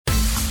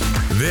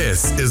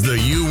This is the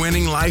You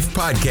Winning Life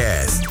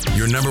Podcast,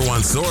 your number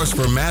one source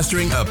for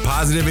mastering a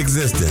positive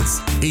existence.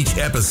 Each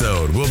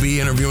episode will be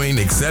interviewing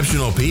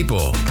exceptional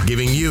people,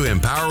 giving you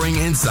empowering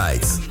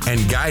insights,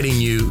 and guiding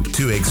you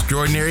to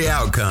extraordinary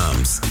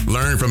outcomes.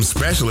 Learn from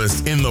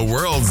specialists in the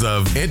worlds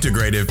of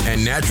integrative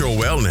and natural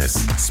wellness,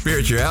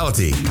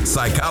 spirituality,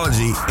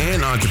 psychology,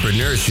 and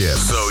entrepreneurship,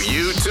 so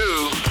you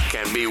too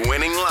can be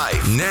winning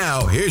life.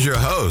 Now, here's your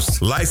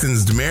host,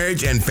 licensed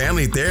marriage and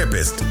family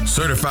therapist,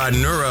 certified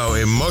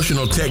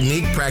neuro-emotional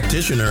technique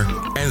practitioner,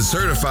 and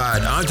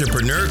certified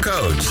entrepreneur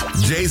coach,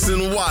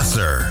 Jason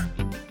Wasser.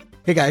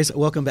 Hey guys,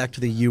 welcome back to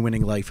the You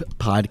Winning Life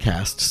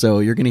podcast. So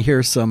you're going to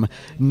hear some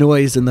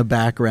noise in the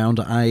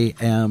background. I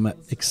am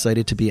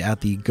excited to be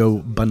at the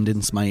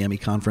GoBundance Miami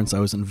conference. I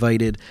was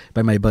invited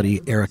by my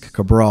buddy Eric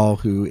Cabral,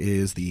 who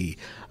is the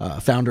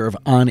founder of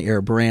On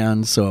Air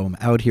Brands. So I'm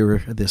out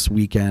here this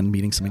weekend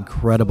meeting some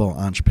incredible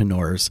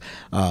entrepreneurs.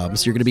 So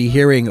you're going to be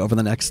hearing over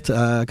the next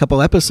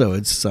couple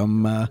episodes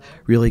some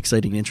really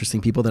exciting and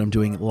interesting people that I'm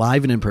doing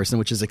live and in person,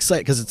 which is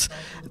exciting because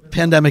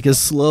pandemic is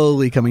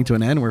slowly coming to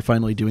an end. We're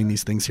finally doing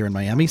these things here in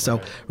Miami. So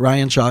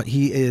Ryan Shaw,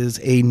 he is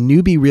a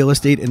newbie real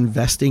estate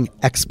investing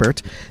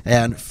expert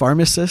and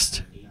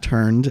pharmacist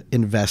turned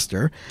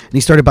investor. And he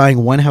started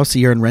buying one house a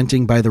year and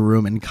renting by the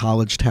room in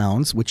college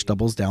towns, which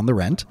doubles down the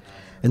rent,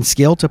 and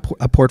scaled to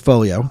a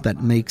portfolio that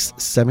makes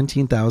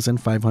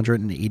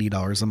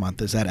 $17,580 a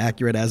month. Is that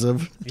accurate as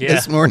of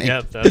this morning?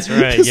 Yep, that's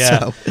right.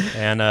 Yeah. So,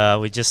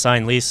 and we just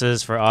signed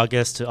leases for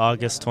August to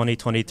August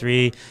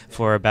 2023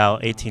 for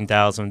about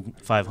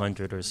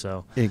 $18,500 or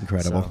so.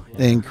 Incredible. So,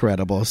 yeah.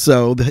 Incredible.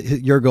 So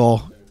your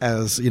goal,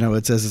 as you know,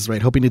 it says is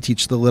right, hoping to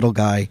teach the little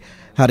guy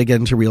how to get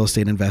into real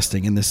estate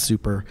investing in this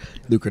super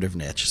lucrative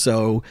niche.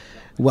 So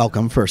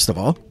welcome, first of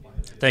all.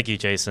 Thank you,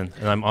 Jason,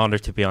 and I'm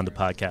honored to be on the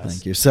podcast.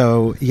 Thank you.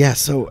 So,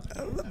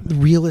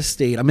 real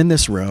estate, I'm in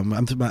this room.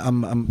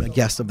 I'm a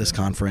guest of this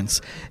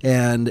conference,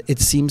 and it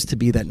seems to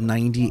be that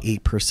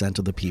 98%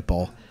 of the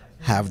people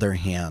have their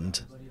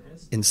hand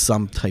in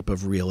some type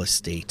of real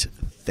estate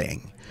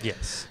thing.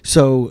 Yes.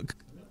 So,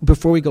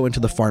 before we go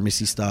into the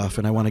pharmacy stuff,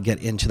 and I want to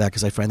get into that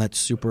because I find that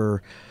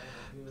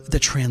the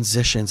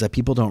transitions that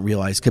people don't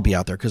realize could be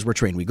out there because we're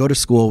trained. We go to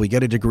school, we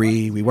get a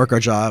degree, we work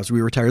our jobs,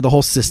 we retire, the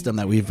whole system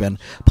that we've been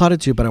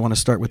plotted to. But I want to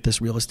start with this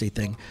real estate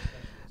thing.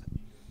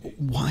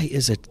 Why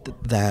is it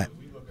that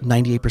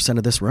 98%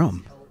 of this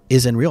room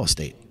is in real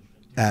estate,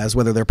 as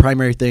whether their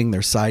primary thing,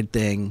 their side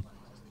thing?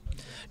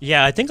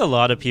 Yeah, I think a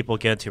lot of people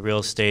get into real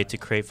estate to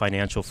create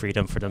financial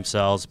freedom for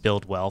themselves,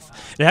 build wealth.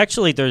 And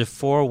actually, there's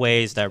 4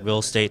 ways that real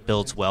estate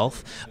builds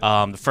wealth.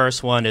 The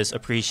first one is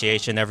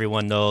appreciation.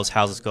 Everyone knows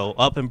houses go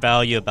up in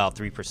value about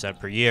 3%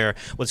 per year.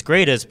 What's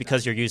great is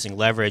because you're using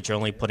leverage, you're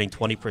only putting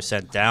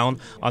 20%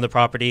 down on the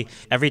property.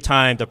 Every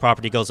time the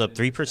property goes up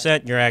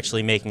 3%, you're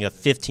actually making a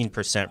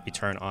 15%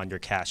 return on your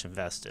cash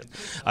invested.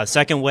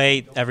 Second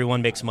way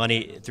everyone makes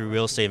money through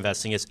real estate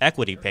investing is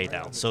equity pay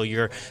down. So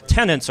your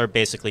tenants are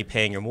basically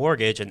paying your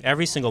mortgage, and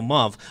every single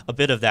month, a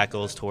bit of that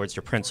goes towards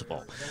your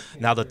principal.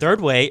 Now, the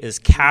third way is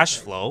cash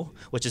flow,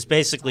 which is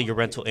basically your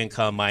rental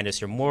income minus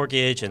your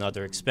mortgage and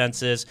other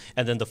expenses.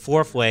 And then the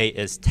fourth way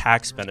is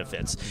tax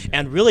benefits.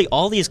 And really,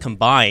 all these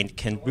combined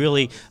can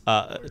really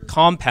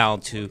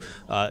compound to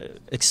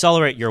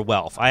accelerate your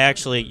wealth. I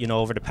actually,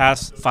 over the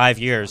past 5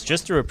 years,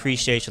 just through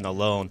appreciation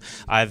alone,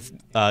 I've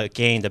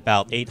gained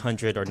about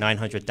 $800,000 or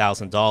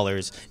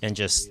 $900,000 in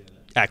just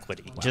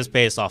equity, just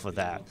based off of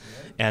that.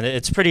 And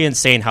it's pretty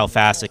insane how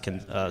fast it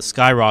can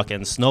skyrocket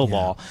and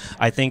snowball. Yeah.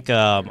 I think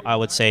I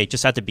would say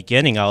just at the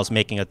beginning, I was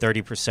making a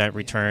 30%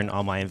 return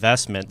on my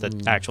investment,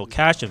 the actual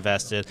cash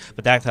invested,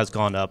 but that has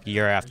gone up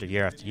year after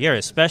year after year,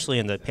 especially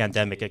in the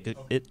pandemic.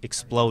 It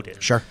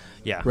exploded. Sure.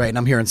 Yeah. Right. And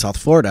I'm here in South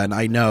Florida, and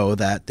I know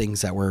that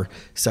things that were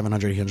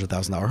 $700,000,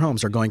 $800,000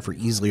 homes are going for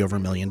easily over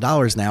 $1 million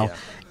now. Yeah.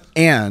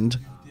 And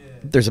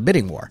there's a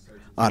bidding war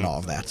on all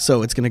of that.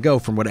 So it's going to go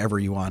from whatever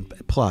you want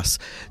plus.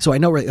 So I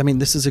know,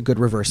 this is a good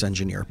reverse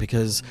engineer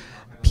because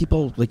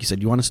people, like you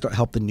said, you want to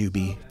help the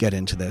newbie get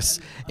into this.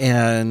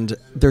 And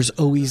there's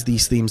always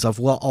these themes of,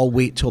 well, I'll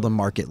wait till the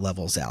market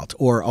levels out,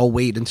 or I'll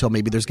wait until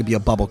maybe there's going to be a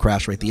bubble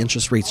crash, right? The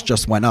interest rates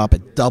just went up,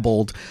 it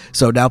doubled.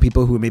 So now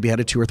people who maybe had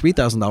a $2,000 or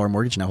 $3,000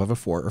 mortgage now have a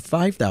 $4,000 or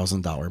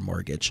 $5,000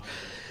 mortgage.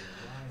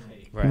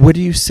 Right. What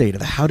do you say to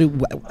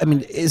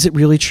that? Is it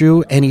really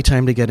true any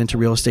time to get into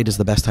real estate is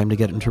the best time to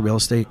get into real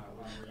estate?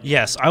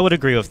 Yes, I would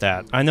agree with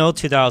that. I know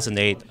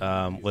 2008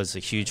 was a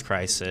huge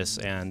crisis,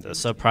 and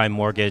subprime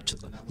mortgage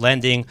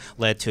lending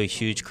led to a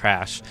huge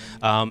crash.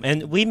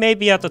 And we may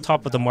be at the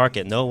top of the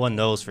market. No one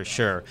knows for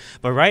sure.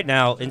 But right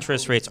now,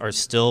 interest rates are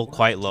still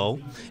quite low,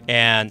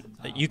 and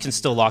you can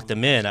still lock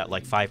them in at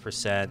like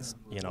 5%,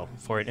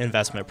 for an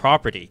investment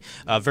property,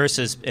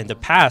 versus in the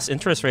past,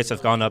 interest rates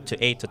have gone up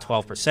to 8 to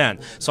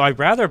 12%. So I'd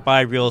rather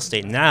buy real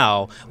estate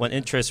now when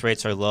interest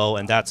rates are low,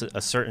 and that's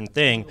a certain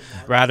thing,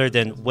 rather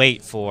than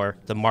wait for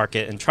the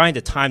market and trying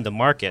to time the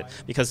market.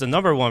 Because the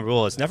number one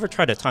rule is never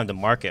try to time the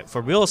market.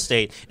 For real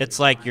estate, it's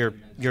like you're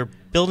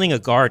building a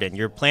garden.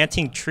 You're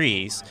planting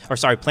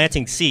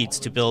seeds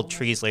to build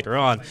trees later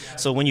on.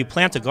 So when you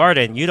plant a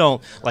garden, you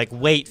don't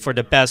wait for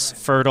the best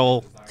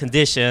fertile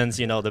conditions,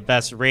 the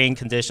best rain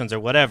conditions or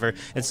whatever.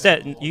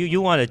 Instead,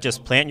 you want to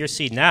just plant your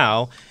seed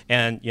now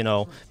and,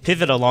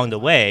 pivot along the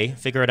way,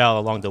 figure it out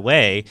along the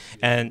way.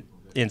 And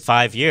in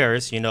 5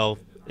 years, the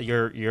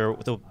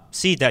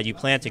seed that you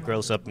planted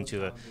grows up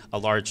into a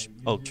large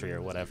oak tree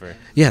or whatever.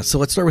 Yeah, so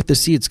let's start with the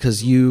seeds,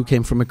 because you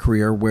came from a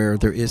career where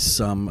there is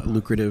some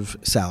lucrative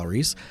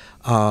salaries.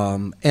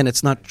 And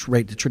it's not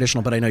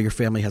traditional, but I know your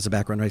family has a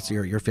background, right? So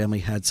your family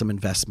had some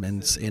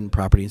investments in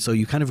property, and so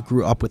you kind of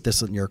grew up with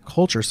this in your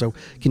culture. So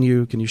can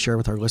you share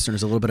with our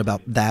listeners a little bit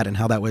about that and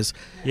how that was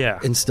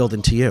instilled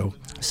into you?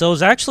 So it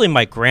was actually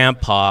my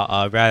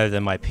grandpa, rather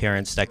than my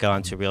parents, that got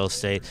into real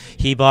estate.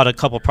 He bought a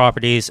couple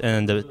properties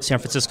in the San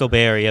Francisco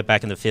Bay Area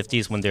back in the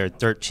 50s when they're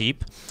dirt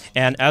cheap.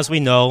 And as we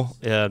know,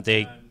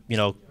 they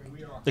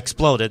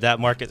exploded. That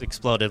market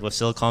exploded with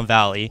Silicon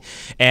Valley,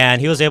 and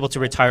he was able to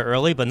retire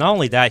early. But not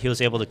only that, he was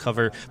able to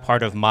cover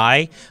part of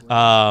my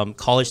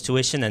college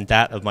tuition and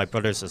that of my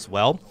brothers as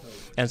well.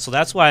 And so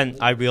that's why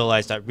I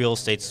realized that real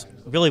estate's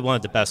really one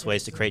of the best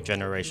ways to create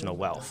generational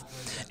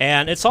wealth.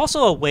 And it's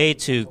also a way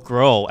to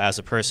grow as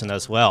a person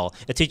as well.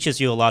 It teaches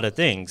you a lot of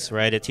things,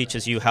 right? It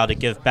teaches you how to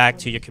give back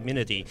to your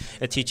community.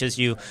 It teaches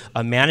you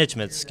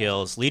management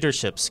skills,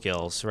 leadership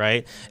skills,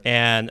 right?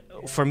 And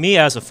for me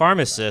as a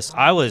pharmacist,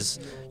 I was,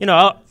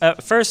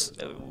 at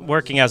first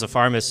working as a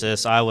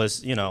pharmacist, I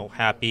was,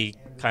 happy,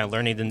 kind of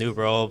learning the new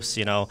ropes,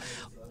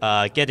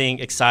 getting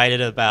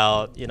excited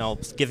about,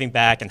 giving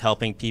back and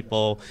helping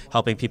people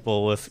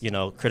with,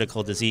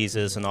 critical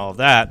diseases and all of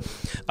that.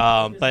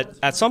 But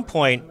at some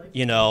point,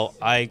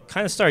 I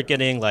kind of started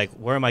getting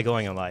where am I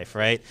going in life,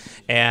 right?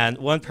 And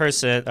one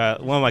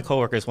of my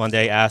coworkers one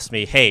day asked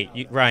me,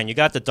 hey, Ryan, you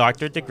got the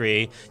doctorate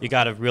degree, you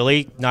got a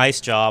really nice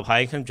job,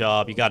 high-income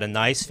job, you got a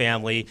nice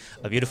family,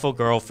 a beautiful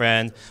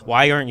girlfriend,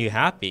 why aren't you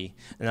happy?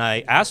 And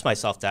I asked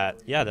myself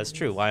that, yeah, that's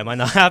true, why am I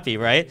not happy,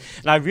 right?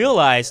 And I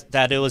realized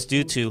that it was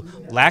due to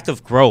lack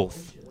of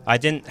growth. I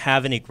didn't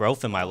have any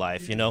growth in my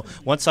life.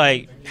 Once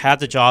I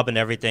had the job and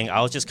everything, I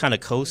was just kind of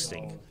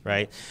coasting,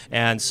 right?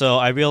 And so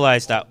I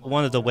realized that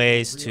one of the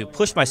ways to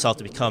push myself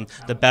to become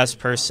the best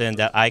person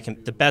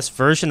the best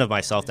version of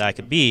myself that I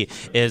could be,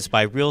 is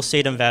by real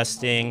estate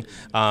investing,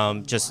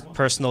 just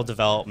personal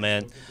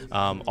development,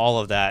 all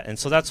of that. And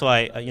so that's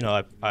why,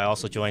 I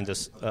also joined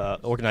this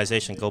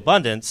organization,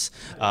 GoBundance,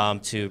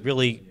 to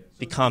really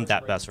become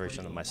that best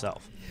version of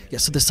myself. Yeah,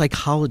 so the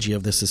psychology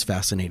of this is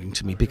fascinating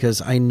to me, because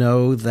I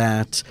know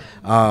that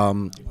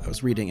I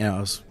was reading, I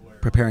was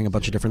preparing a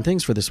bunch of different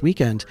things for this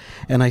weekend,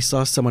 and I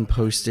saw someone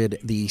posted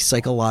the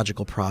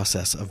psychological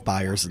process of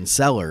buyers and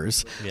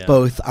sellers,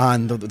 both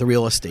on the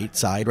real estate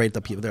side, right,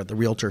 the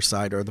realtor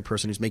side, or the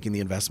person who's making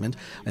the investment,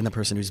 and the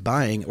person who's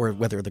buying, or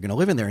whether they're going to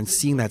live in there, and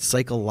seeing that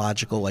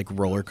psychological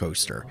roller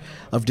coaster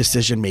of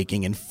decision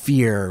making and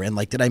fear, and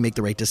did I make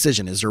the right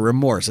decision? Is there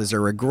remorse? Is there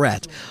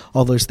regret?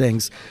 All those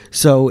things.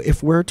 So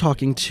if we're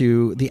talking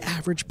to the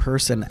average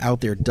person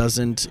out there,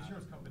 doesn't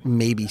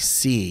maybe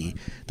see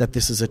that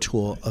this is a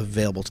tool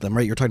available to them,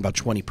 right? You're talking about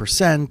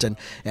 20%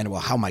 and well,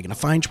 how am I going to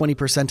find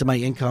 20% of my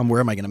income? Where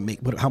am I going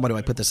to how do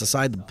I put this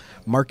aside? The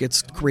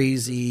market's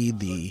crazy.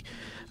 The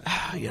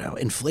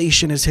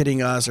inflation is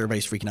hitting us.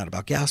 Everybody's freaking out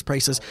about gas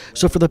prices.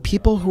 So for the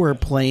people who are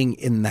playing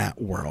in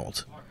that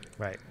world,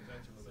 right,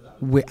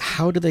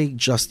 how do they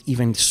just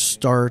even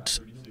start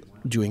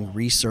doing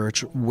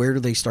research? Where do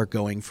they start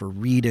going for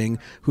reading?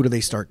 Who do they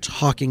start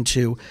talking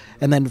to?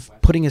 And then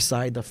putting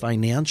aside the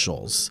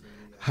financials,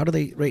 how do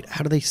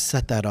they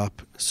set that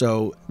up?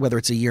 So whether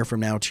it's a year from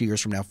now, 2 years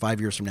from now,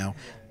 5 years from now,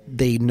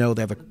 they know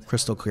they have a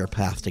crystal clear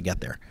path to get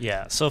there.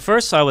 Yeah. So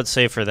first I would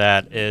say for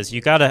that is you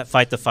got to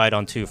fight the fight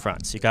on two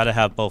fronts. You got to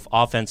have both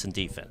offense and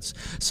defense.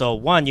 So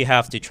one, you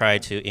have to try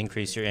to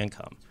increase your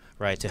income,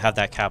 right, to have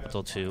that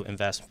capital to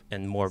invest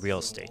in more real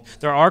estate.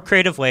 There are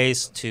creative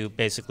ways to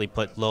basically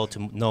put low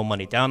to no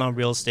money down on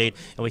real estate,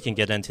 and we can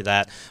get into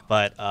that.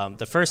 But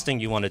the first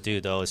thing you want to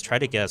do, though, is try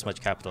to get as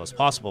much capital as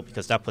possible,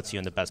 because that puts you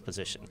in the best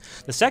position.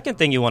 The second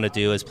thing you want to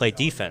do is play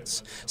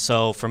defense.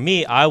 So for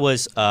me, I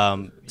was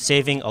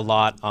saving a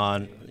lot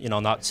on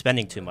not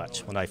spending too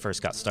much when I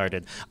first got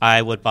started.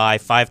 I would buy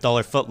 $5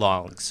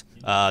 footlongs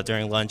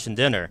during lunch and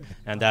dinner,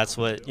 and that's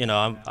what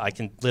I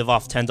can live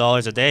off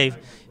 $10 a day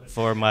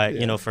for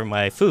my for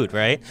my food,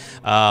 right?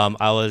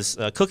 I was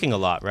cooking a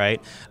lot,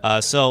 right?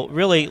 So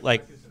really,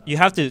 you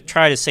have to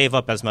try to save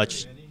up as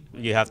much.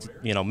 You have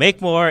to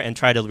make more and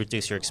try to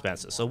reduce your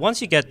expenses. So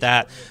once you get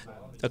that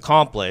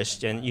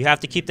accomplished, and you have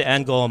to keep the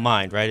end goal in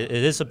mind, right? It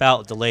is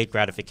about delayed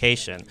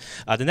gratification.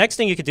 The next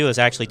thing you could do is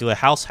actually do a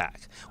house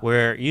hack,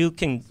 where you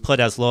can put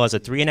as low as a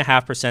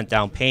 3.5%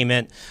 down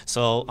payment.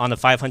 So on a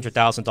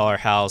 $500,000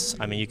 house,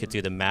 I mean, you could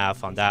do the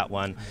math on that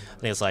one. I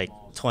think it's like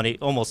 20,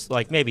 almost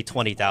like maybe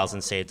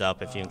 20,000 saved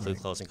up if you include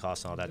closing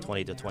costs and all that,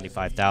 20 to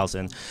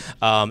 25,000,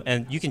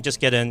 and you can just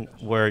get in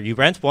where you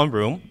rent one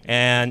room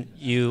and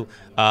you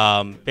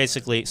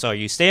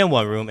you stay in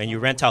one room and you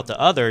rent out the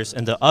others,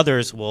 and the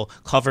others will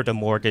cover the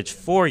mortgage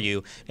for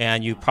you,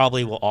 and you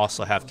probably will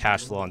also have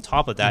cash flow on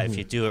top of that if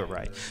you do it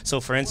right. So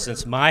for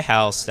instance, my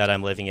house that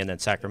I'm living in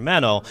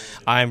Sacramento,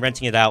 I'm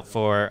renting it out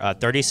for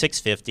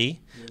 $36.50.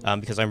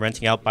 Because I'm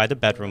renting out by the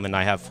bedroom, and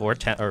I have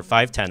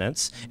 5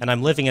 tenants, and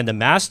I'm living in the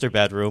master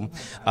bedroom,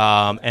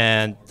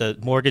 and the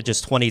mortgage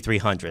is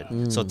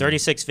 $2,300. So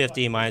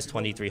 $36.50 minus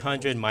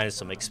 $2,300 minus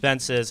some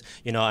expenses.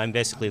 I'm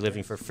basically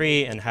living for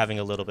free and having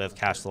a little bit of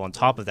cash flow on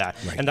top of that.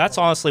 Right. And that's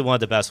honestly one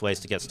of the best ways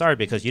to get started,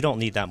 because you don't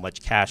need that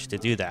much cash to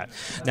do that.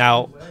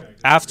 Now,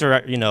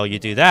 after you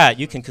do that,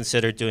 you can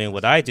consider doing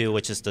what I do,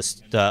 which is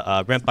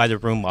the rent by the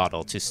room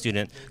model to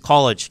student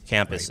college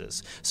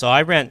campuses. Right. So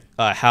I rent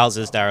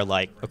houses that are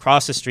like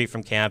across the street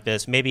from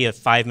campus, maybe a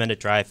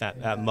 5-minute drive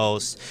at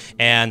most,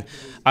 and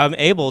I'm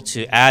able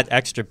to add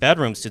extra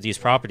bedrooms to these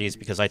properties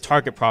because I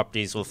target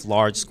properties with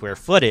large square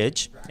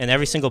footage, and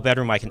every single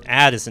bedroom I can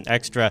add is an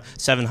extra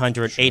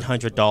 $700,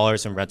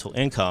 $800 in rental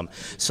income.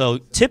 So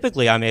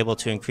typically I'm able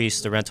to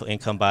increase the rental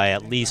income by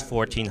at least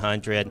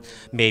 $1,400,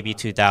 maybe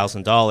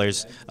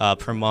 $2,000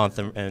 per month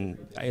in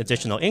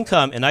additional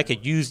income, and I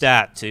could use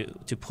that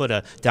to put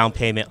a down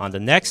payment on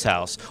the next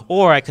house,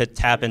 or I could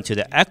tap into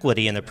the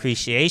equity and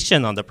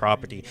appreciation on the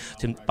property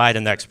to buy the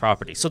next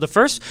property. So the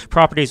first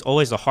property is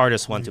always the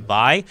hardest one to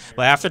buy,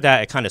 but after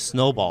that it kind of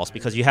snowballs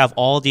because you have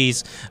all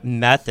these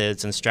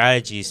methods and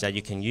strategies that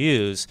you can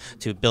use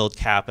to build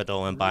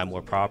capital and buy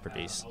more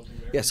properties.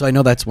 Yeah, so I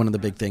know that's one of the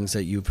big things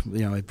that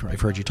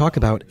I've heard you talk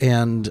about,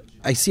 and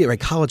I see it, right?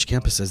 College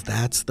campuses,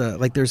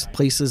 there's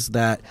places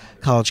that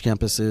college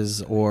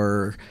campuses,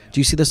 or do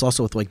you see this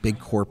also with like big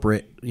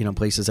corporate,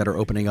 places that are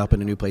opening up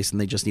in a new place and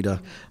they just need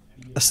a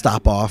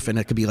stop off, and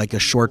it could be like a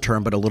short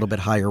term but a little bit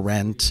higher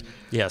rent?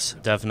 Yes,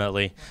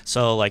 definitely.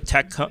 So like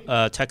tech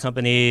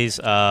companies,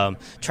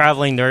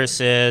 traveling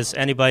nurses,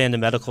 anybody in the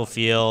medical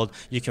field,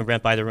 you can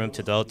rent by the room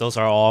to those. Those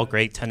are all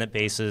great tenant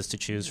bases to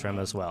choose from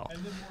as well.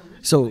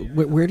 So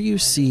where do you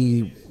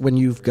see, when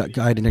you've got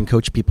guided and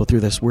coached people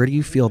through this, where do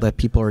you feel that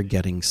people are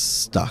getting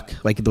stuck?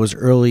 Like those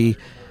early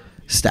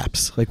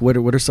steps, like what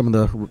are some of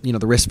the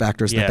the risk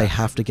factors that they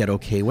have to get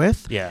okay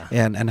with? Yeah.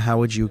 And how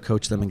would you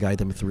coach them and guide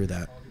them through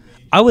that?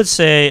 I would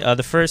say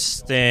the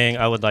first thing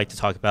I would like to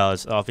talk about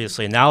is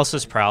obviously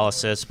analysis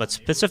paralysis, but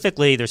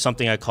specifically there's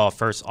something I call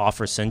first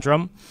offer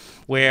syndrome,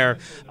 where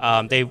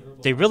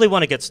they really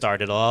want to get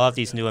started. A lot of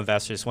these new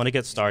investors want to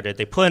get started.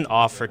 They put an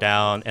offer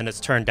down and it's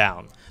turned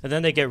down. And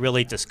then they get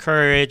really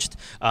discouraged.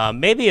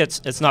 Maybe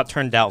it's not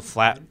turned out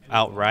flat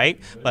outright,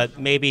 but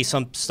maybe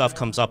some stuff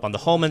comes up on the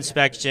home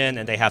inspection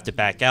and they have to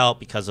back out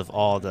because of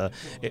all the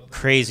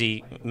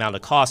crazy amount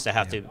of costs that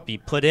have to be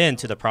put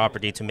into the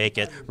property to make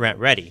it rent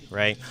ready,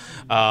 right?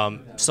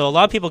 So a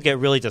lot of people get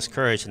really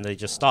discouraged and they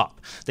just stop.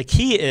 The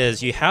key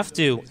is you have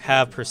to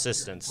have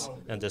persistence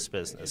in this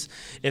business.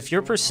 If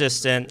you're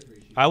persistent,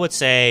 I would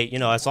say,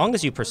 as long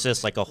as you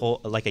persist like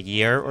a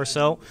year or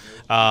so,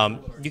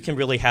 you can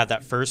really have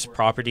that first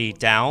property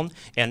down,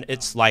 and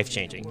it's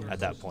life-changing at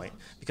that point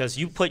because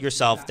you put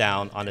yourself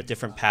down on a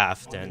different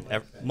path than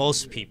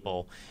most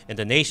people in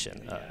the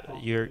nation.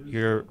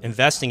 You're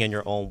investing in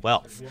your own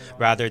wealth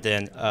rather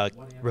than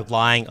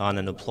relying on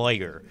an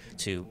employer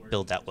to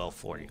build that wealth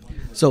for you.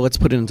 So let's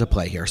put it into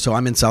play here. So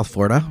I'm in South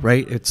Florida,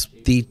 right? It's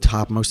the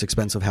top most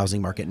expensive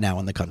housing market now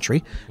in the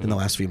country in the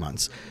last few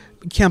months.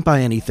 Can't buy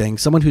anything.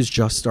 Someone who's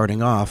just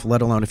starting off,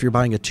 let alone if you're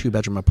buying a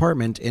 2-bedroom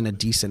apartment in a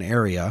decent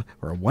area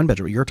or a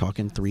 1-bedroom, you're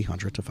talking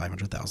 $300,000 to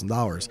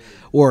 $500,000.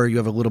 Or you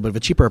have a little bit of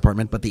a cheaper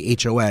apartment, but the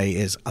HOA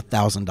is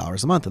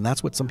 $1,000 a month, and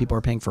that's what some people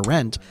are paying for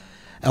rent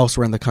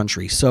elsewhere in the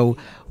country. So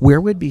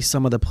where would be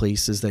some of the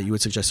places that you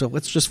would suggest? So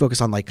let's just focus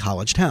on like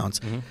college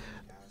towns. Mm-hmm.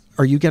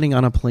 Are you getting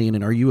on a plane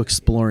and are you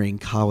exploring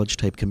college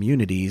type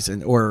communities,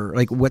 or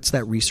like what's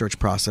that research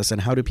process,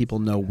 and how do people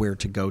know where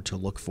to go to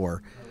look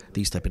for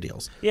these type of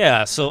deals?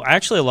 Yeah, so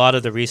actually a lot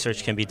of the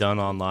research can be done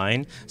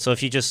online. So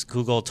if you just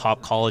Google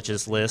top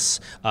colleges lists,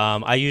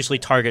 I usually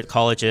target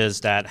colleges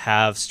that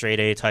have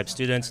straight A type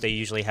students. They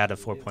usually had a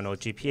 4.0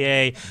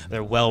 GPA.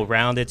 They're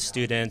well-rounded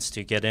students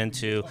to get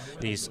into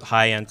these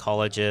high-end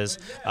colleges.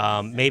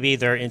 Maybe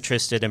they're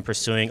interested in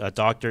pursuing a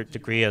doctorate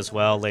degree as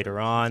well later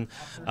on,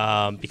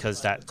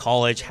 because that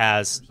college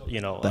has,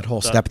 that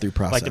whole step-through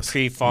process. Like the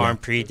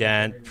pre-pharm,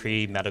 pre-dent,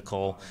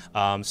 pre-medical.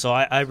 So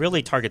I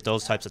really target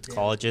those types of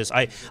colleges.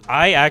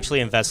 I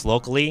actually invest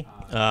locally.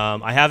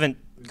 I haven't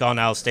gone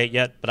out of state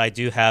yet, but I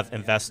do have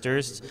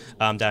investors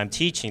that I'm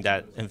teaching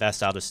that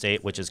invest out of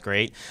state, which is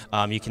great.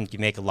 You can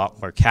make a lot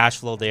more cash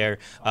flow there.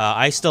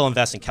 I still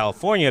invest in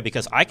California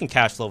because I can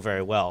cash flow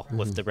very well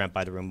with the rent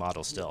by the room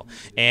model still.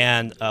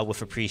 And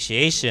with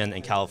appreciation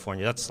in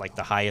California, that's like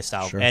the highest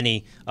out of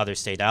any other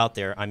state out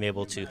there. I'm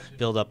able to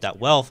build up that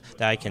wealth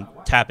that I can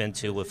tap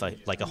into with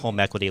a home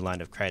equity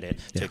line of credit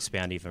to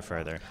expand even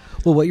further.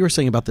 Well, what you were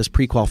saying about this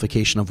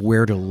pre-qualification of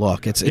where to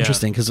look, it's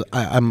interesting because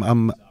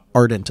I'm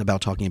ardent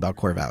about talking about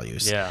core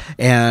values. Yeah.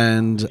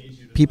 And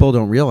people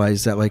don't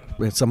realize that, like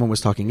someone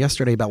was talking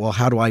yesterday about, well,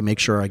 how do I make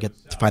sure I get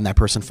to find that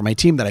person for my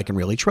team that I can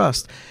really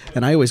trust?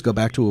 And I always go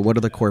back to, what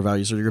are the core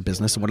values of your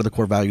business and what are the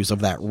core values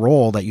of that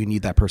role that you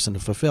need that person to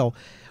fulfill?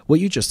 What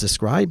you just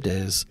described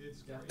is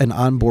an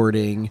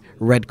onboarding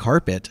red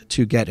carpet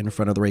to get in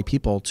front of the right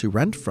people to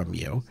rent from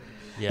you.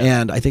 Yeah.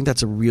 And I think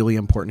that's a really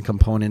important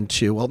component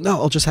to, well,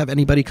 no, I'll just have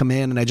anybody come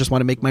in and I just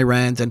want to make my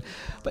rent.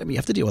 But I mean, you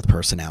have to deal with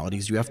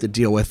personalities. You have to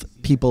deal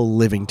with people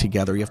living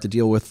together. You have to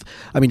deal with,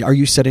 I mean, are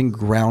you setting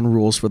ground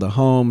rules for the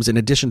homes? In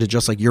addition to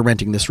just like you're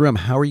renting this room,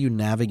 how are you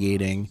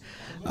navigating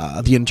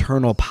the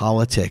internal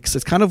politics?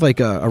 It's kind of like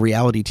a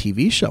reality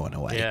TV show in a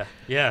way.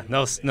 Yeah,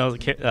 no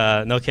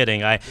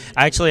kidding.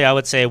 I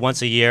would say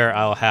once a year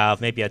I'll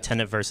have maybe a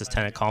tenant versus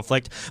tenant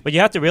conflict. But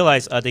you have to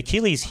realize the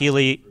Achilles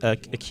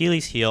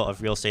heel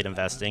of real estate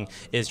investing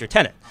is your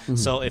tenant. Mm-hmm.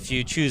 So if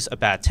you choose a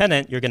bad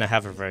tenant, you're going to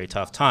have a very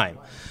tough time.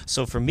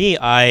 So for me,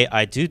 I'm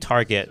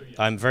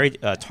very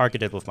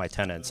targeted with my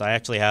tenants. I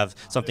actually have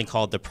something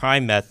called the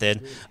Prime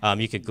Method.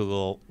 You could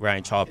Google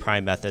Ryan Chaw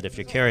Prime Method if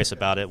you're curious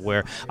about it,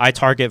 where I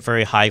target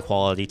very high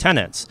quality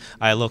tenants.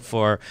 I look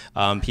for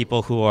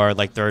people who are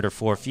like third or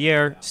fourth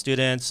year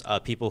students,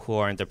 people who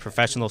are in the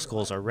professional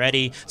schools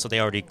already, so they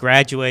already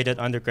graduated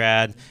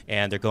undergrad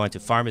and they're going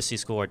to pharmacy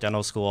school or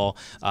dental school,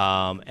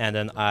 and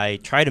then I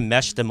try to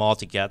mesh them all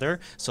together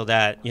so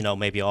that,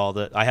 maybe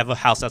I have a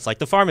house that's like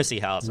the pharmacy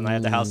house and I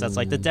have the house that's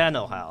like the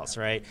dental house,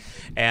 right?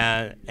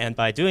 And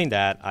by doing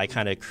that, I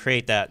kind of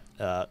create that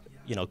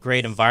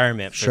great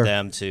environment for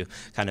them to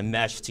kind of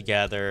mesh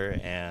together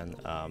and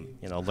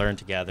learn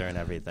together and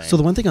everything. So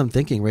the one thing I'm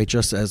thinking, right,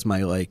 just as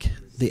my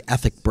the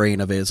ethic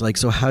brain of it is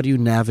so how do you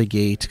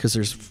navigate, because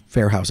there's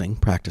fair housing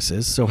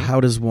practices, so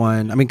how does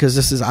one, because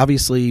this is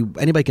obviously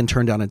anybody can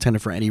turn down a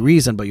tenant for any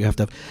reason, but you have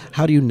to,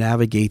 how do you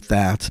navigate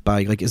that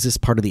by is this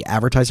part of the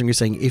advertising? You're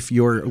saying if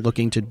you're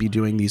looking to be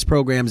doing these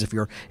programs,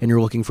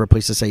 you're looking for a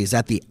place to stay, is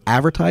that the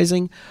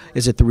advertising?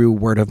 Is it through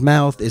word of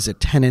mouth? Is it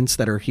tenants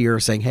that are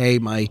here saying, hey,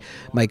 my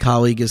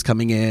colleague is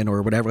coming in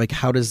or whatever?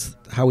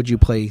 How would you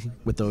play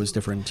with those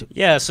different?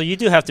 Yeah, so you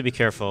do have to be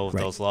careful with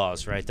those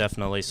laws, right?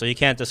 Definitely. So you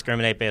can't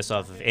discriminate based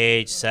off of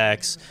age,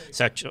 sex,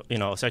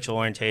 sexual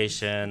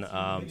orientation,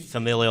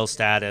 familial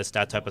status,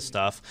 that type of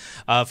stuff.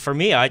 For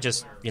me, I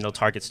just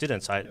target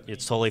students.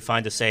 It's totally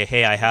fine to say,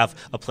 hey, I have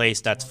a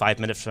place that's 5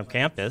 minutes from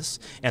campus,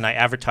 and I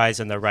advertise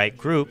in the right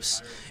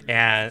groups,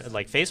 and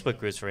like Facebook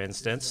groups, for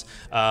instance,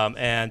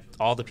 and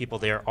all the people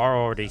there are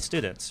already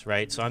students,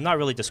 right? So I'm not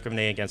really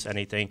discriminating against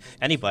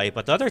anybody.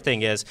 But the other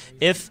thing is,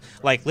 if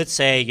let's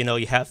say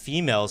you have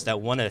females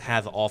that want to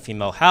have an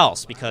all-female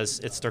house because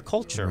it's their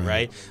culture,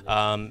 right?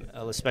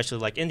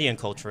 Especially like Indian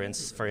culture,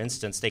 for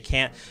instance,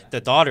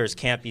 the daughters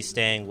can't be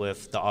staying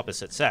with the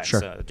opposite sex,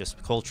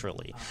 just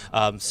culturally.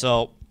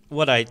 So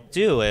what I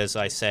do is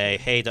I say,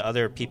 hey, the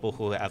other people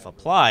who have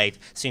applied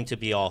seem to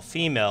be all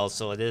females,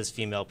 so it is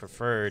female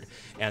preferred,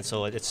 and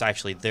so it's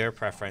actually their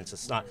preference.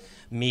 It's not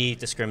me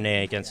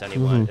discriminating against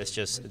anyone. It's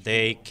just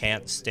they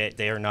can't stay.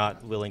 They are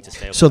not willing to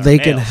stay with so they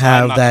can male,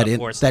 have so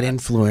that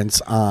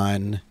influence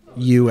on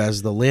you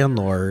as the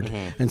landlord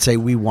and say,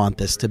 we want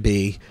this to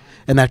be.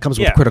 And that comes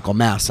with critical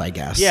mass, I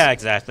guess. Yeah,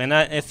 exactly. And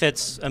if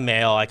it's a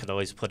male, I could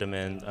always put him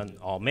in an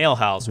all-male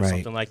house or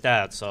something like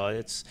that. So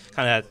it's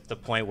kind of at the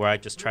point where I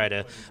just try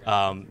to,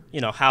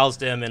 house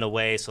them in a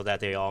way so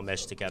that they all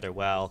mesh together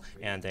well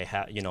and they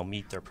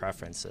meet their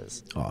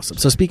preferences. Awesome.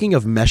 So speaking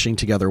of meshing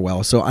together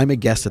well, so I'm a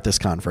guest at this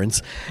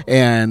conference,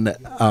 and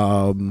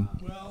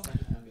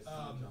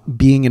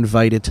being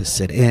invited to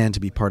sit in, to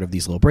be part of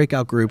these little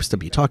breakout groups, to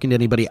be talking to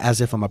anybody as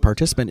if I'm a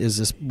participant is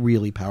this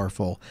really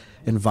powerful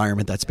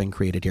environment that's been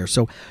created here.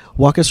 So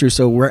walk us through.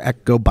 So we're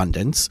at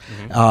GoBundance,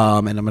 and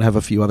I'm going to have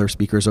a few other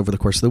speakers over the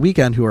course of the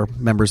weekend who are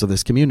members of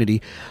this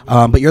community,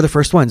 but you're the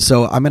first one.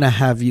 So I'm going to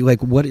have you,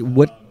 what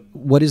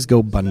is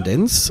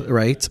GoBundance,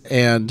 right?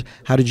 And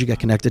how did you get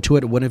connected to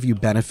it? What have you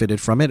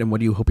benefited from it? And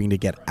what are you hoping to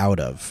get out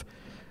of?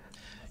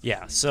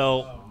 Yeah,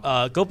 so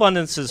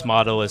GoBundance's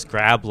motto is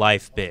grab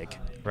life big.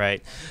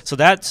 Right. So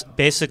that's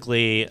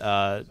basically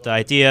the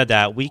idea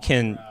that we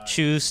can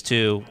choose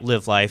to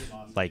live life,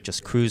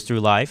 just cruise through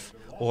life,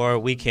 or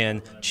we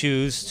can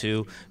choose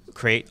to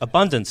create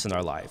abundance in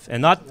our life.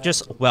 And not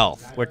just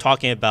wealth. We're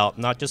talking about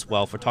not just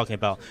wealth. We're talking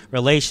about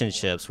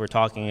relationships. We're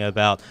talking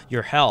about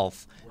your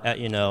health. How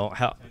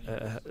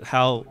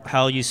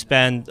you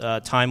spend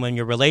time in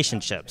your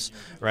relationships,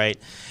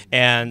 right?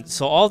 And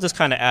so all this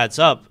kind of adds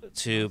up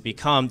to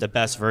become the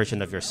best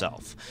version of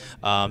yourself.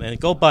 And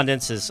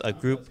GoBundance is a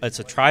group, it's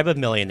a tribe of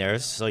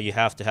millionaires, so you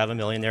have to have a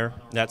millionaire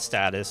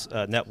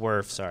net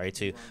worth,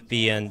 to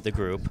be in the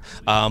group.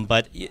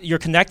 But you're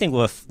connecting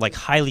with like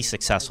highly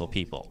successful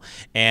people,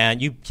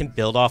 and you can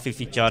build off of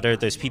each other.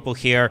 There's people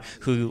here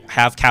who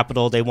have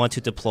capital they want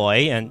to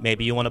deploy, and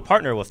maybe you want to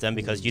partner with them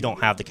because you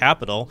don't have the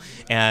capital,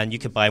 and you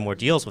could buy more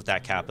deals with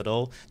that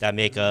capital that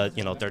make a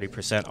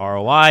 30%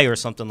 ROI or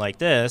something like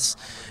this.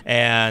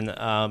 And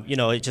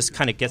it just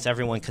kind of gets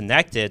everyone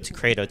connected to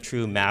create a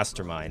true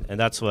mastermind. And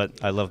that's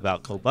what I love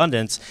about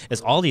GoBundance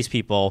is all these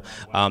people,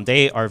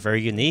 they are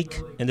very unique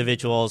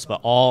individuals, but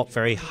all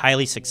very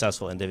highly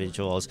successful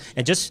individuals.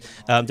 And just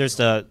there's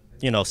the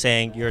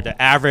saying you're the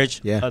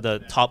average of the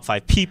top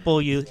 5 people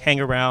you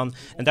hang around,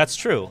 and that's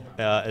true,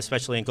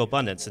 especially in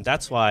GoBundance. And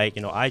that's why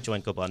I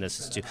joined GoBundance,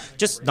 is to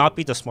just not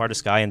be the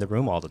smartest guy in the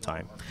room all the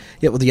time.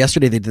 Yeah, well,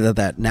 yesterday they did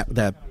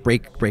that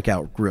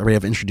breakout way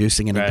of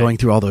introducing and going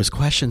through all those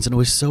questions, and it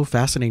was so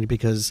fascinating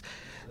because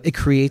it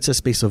creates a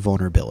space of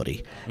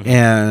vulnerability. Mm-hmm.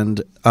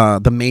 And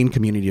the main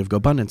community of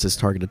GoBundance is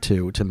targeted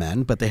to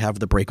men, but they have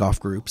the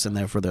break-off groups and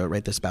they're for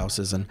the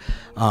spouses. And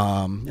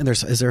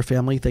is there a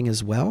family thing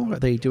as well? Are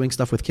they doing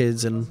stuff with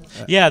kids? And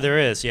yeah, there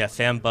is. Yeah,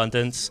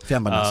 Fambundance.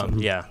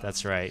 Fambundance. Yeah,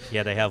 that's right.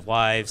 Yeah, they have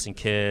wives and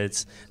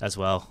kids as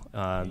well.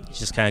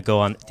 Just kind of go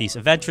on these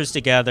adventures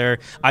together.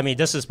 I mean,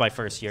 this is my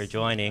first year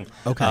joining.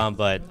 Okay.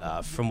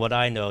 But from what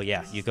I know,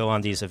 you go on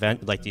these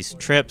these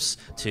trips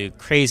to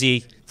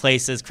crazy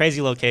places,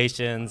 crazy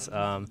locations,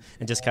 and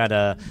just kind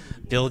of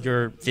build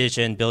your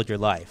vision, build your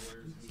life.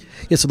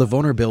 Yeah, so the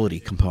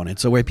vulnerability component.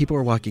 So where people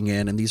are walking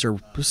in, and these are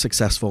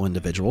successful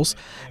individuals,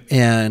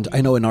 and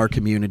I know in our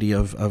community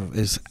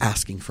is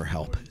asking for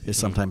help is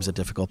sometimes a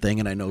difficult thing,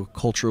 and I know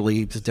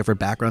culturally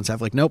different backgrounds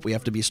have nope, we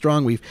have to be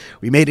strong. We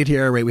made it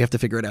here, right? We have to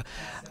figure it out.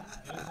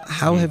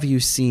 How have you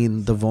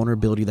seen the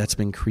vulnerability that's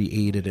been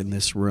created in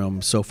this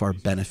room so far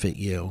benefit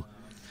you?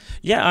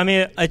 Yeah, I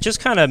mean, it just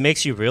kind of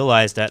makes you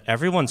realize that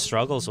everyone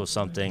struggles with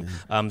something.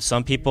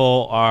 Some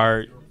people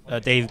are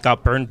they've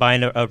got burned by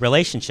a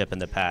relationship in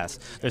the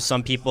past. There's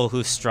some people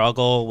who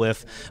struggle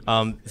with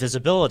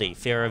visibility,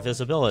 fear of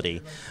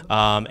visibility.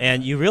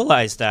 And you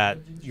realize that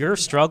your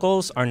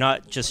struggles are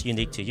not just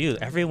unique to you.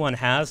 Everyone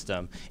has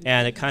them.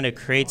 And it kind of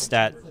creates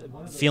that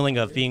feeling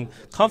of being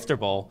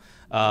comfortable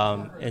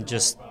and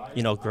just,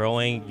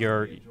 growing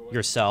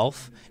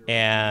yourself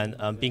and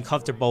being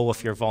comfortable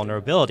with your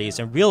vulnerabilities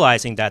and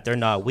realizing that they're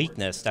not a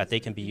weakness, that they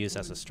can be used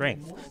as a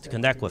strength to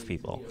connect with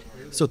people.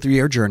 So through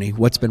your journey,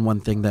 what's been one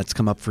thing that's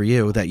come up for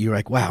you that you're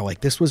like, wow,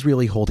 this was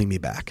really holding me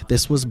back.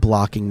 This was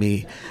blocking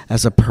me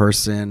as a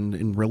person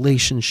in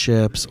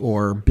relationships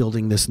or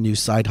building this new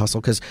side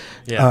hustle. Because,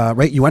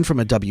 you went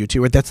from a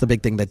W-2, or that's the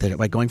big thing that did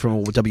it, going from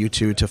a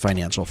W-2 to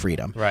financial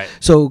freedom. Right.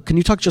 So can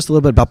you talk just a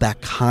little bit about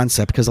that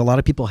concept? Because a lot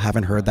of people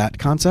haven't heard that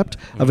concept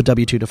of a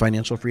W-2 to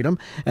financial freedom.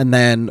 And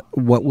then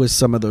what was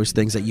some of those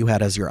things that you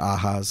had as your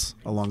ahas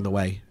along the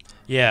way?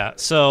 Yeah,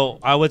 so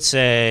I would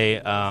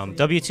say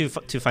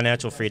W-2 to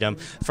financial freedom.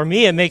 For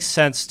me, it makes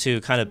sense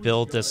to kind of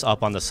build this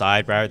up on the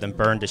side rather than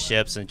burn the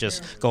ships and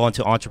just go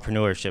into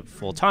entrepreneurship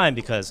full time.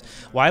 Because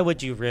why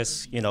would you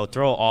risk,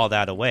 throw all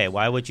that away?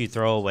 Why would you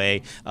throw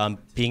away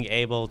being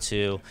able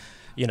to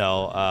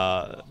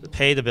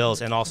pay the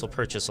bills and also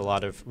purchase a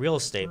lot of real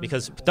estate?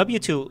 Because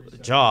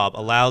W-2 job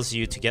allows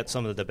you to get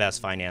some of the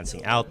best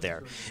financing out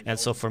there. And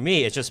so for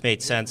me, it just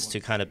made sense to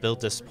kind of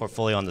build this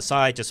portfolio on the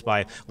side, just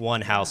buy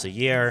one house a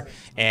year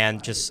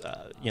and just,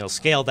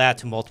 scale that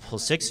to multiple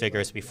 6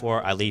 figures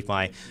before I leave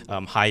my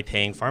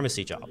high-paying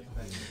pharmacy job.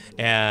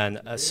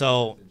 And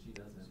so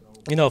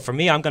for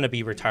me, I'm going to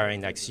be retiring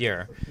next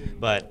year,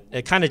 but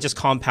it kind of just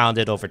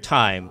compounded over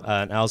time.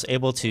 And I was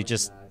able to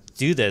just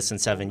do this in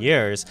 7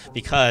 years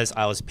because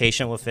I was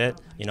patient with it.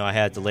 I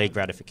had delayed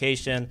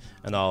gratification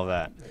and all of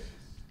that.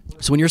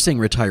 So when you're saying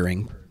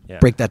retiring,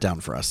 break that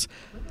down for us.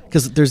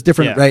 Because there's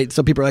different, right?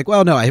 So people are like,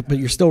 well, no, but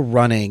you're still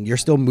running, you're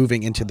still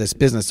moving into this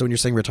business. So when you're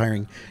saying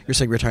retiring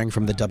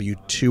from the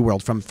W-2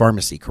 world, from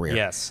pharmacy career.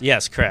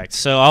 Yes, correct.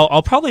 So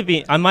I'll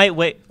probably I might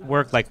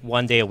work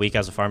 1 day a week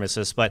as a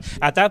pharmacist, but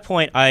at that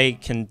point I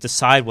can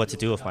decide what to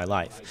do with my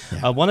life.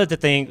 Yeah. One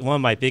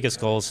of my biggest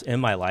goals in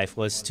my life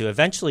was to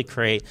eventually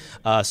create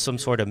some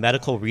sort of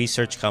medical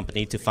research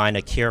company to find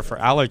a cure for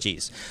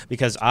allergies,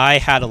 because I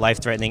had a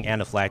life-threatening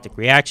anaphylactic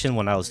reaction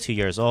when I was 2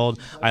 years old.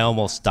 I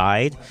almost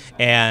died,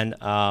 and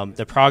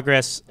the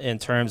progress in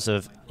terms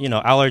of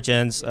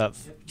allergens,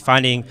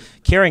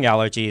 curing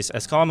allergies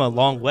has come a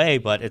long way,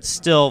 but it's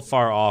still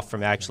far off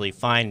from actually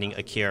finding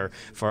a cure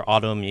for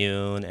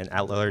autoimmune and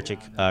allergic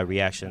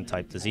reaction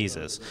type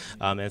diseases.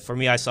 And for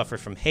me, I suffered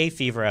from hay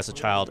fever as a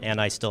child, and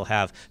I still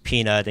have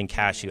peanut and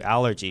cashew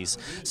allergies.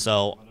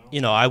 So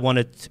I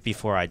wanted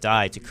before I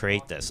died to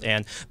create this,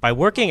 and by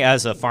working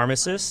as a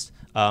pharmacist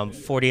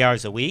 40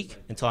 hours a week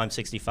until I'm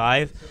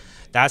 65.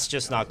 That's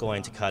just not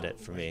going to cut it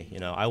for me.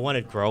 I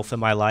wanted growth in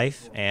my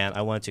life, and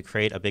I wanted to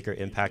create a bigger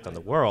impact on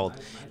the world.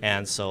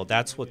 And so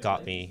that's what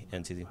got me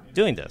into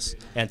doing this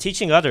and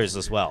teaching others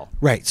as well.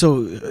 Right.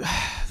 So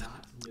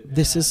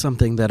this is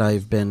something that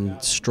I've been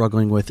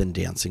struggling with and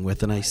dancing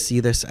with, and I see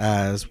this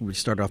as, we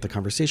started off the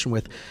conversation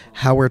with,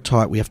 how we're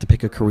taught we have to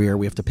pick a career,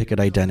 we have to pick an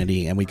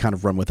identity, and we kind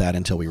of run with that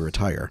until we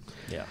retire.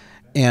 Yeah.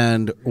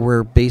 And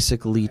we're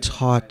basically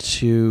taught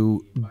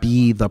to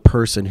be the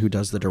person who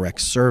does the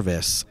direct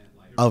service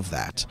of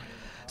that.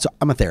 So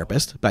I'm a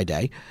therapist by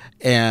day,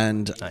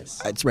 and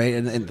Nice. it's right.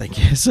 And thank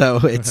you. So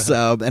it's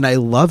and I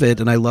love it,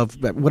 and I love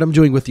what I'm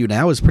doing with you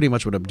now is pretty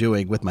much what I'm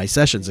doing with my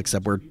sessions,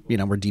 except we're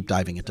deep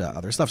diving into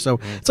other stuff. So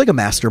it's like a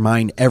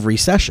mastermind every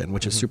session,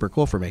 which is super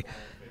cool for me.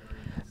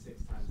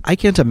 I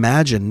can't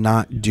imagine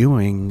not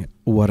doing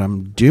what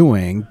I'm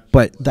doing,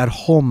 but that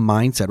whole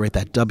mindset, right?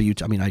 That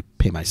I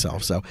pay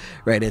myself, so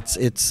right.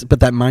 But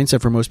that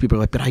mindset for most people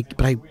are like,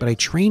 but I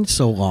trained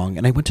so long,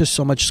 and I went to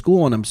so much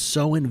school, and I'm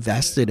so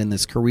invested in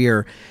this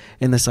career,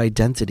 in this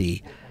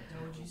identity.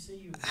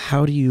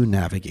 How do you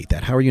navigate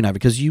that? How are you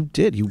navigating?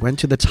 Because you went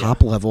to the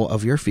top level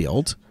of your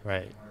field,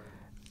 Right.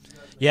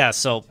 Yeah,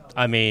 so,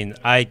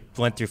 I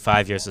went through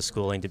 5 years of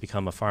schooling to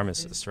become a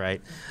pharmacist,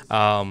 right?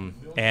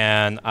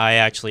 And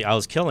I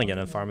was killing it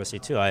in pharmacy,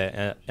 too.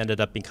 I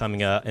ended up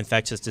becoming an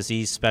infectious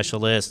disease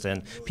specialist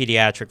and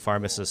pediatric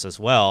pharmacist as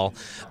well.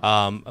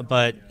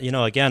 But,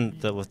 again,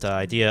 with the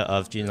idea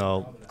of,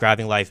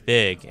 grabbing life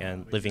big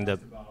and living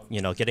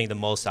getting the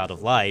most out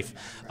of life,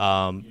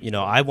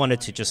 I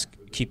wanted to just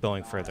keep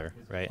going further,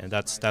 right? And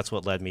that's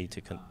what led me to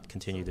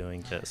continue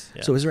doing this.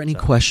 Yeah. So is there any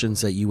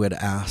questions that you would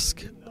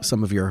ask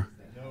some of your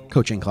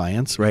coaching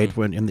clients, right?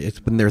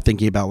 Mm-hmm. When they're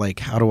thinking about like,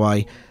 how do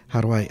I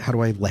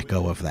let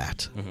go of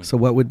that? Mm-hmm. So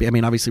what would be,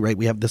 obviously, right,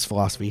 we have this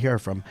philosophy here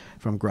from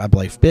Grab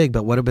Life Big,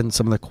 but what have been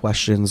some of the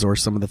questions or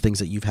some of the things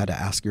that you've had to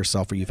ask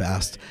yourself, or you've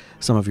asked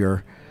some of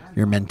your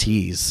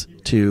mentees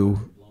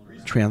to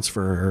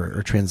transfer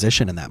or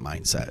transition in that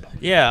mindset?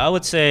 Yeah, I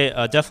would say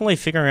definitely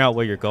figuring out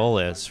what your goal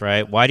is,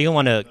 right? Why do you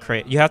want to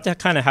create? You have to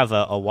kind of have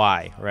a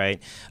why,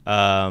 right?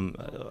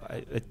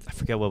 I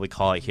forget what we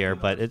call it here,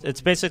 but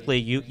it's basically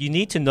you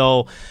need to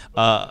know,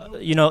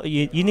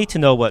 you need to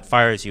know what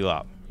fires you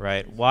up.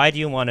 Right? Why do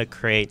you want to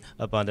create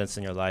abundance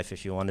in your life?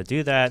 If you want to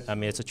do that,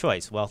 it's a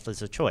choice. Wealth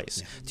is a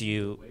choice. Yeah.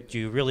 Do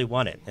you really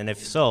want it? And if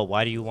so,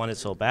 why do you want it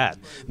so bad?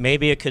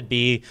 Maybe it could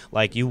be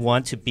like you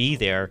want to be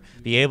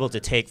able to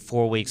take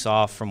 4 weeks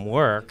off from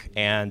work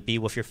and be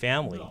with your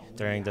family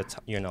during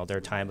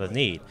their time of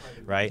need,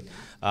 right?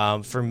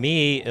 For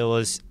me, it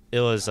was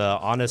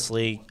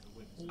honestly,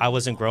 I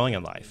wasn't growing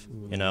in life.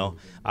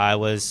 I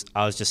was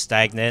just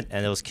stagnant,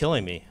 and it was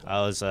killing me.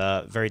 I was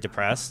very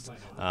depressed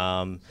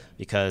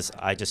because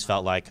I just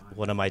felt like,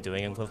 what am I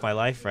doing with my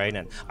life, right?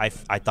 And I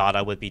thought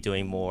I would be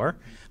doing more,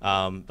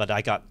 but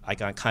I kind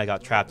of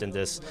got trapped in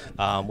this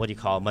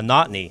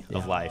monotony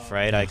of life,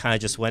 right? I kind of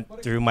just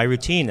went through my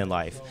routine in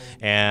life,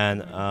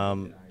 and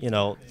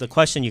the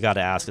question you got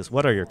to ask is,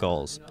 what are your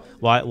goals?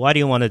 Why do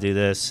you want to do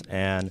this?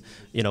 And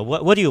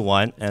what do you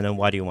want? And then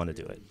why do you want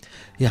to do it?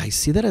 Yeah, I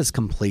see that as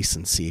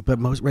complacency, but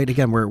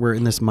again, we're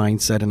in this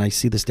mindset, and I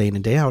see this day in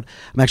and day out.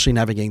 I'm actually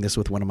navigating this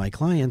with one of my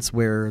clients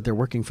where they're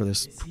working for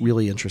this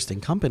really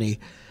interesting company,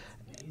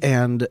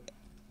 and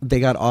they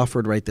got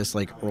offered this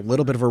like a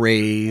little bit of a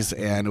raise,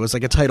 and it was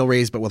like a title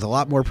raise, but with a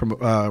lot more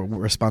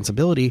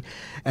responsibility.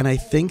 And I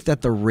think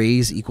that the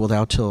raise equaled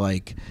out to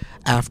like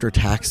after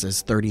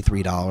taxes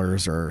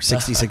 $33 or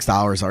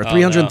 $66 or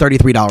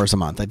 $333 a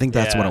month. I think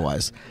that's what it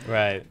was.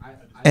 Right.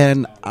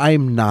 And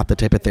I'm not the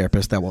type of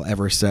therapist that will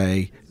ever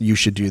say, you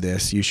should do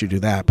this, you should do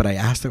that. But I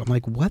asked them, I'm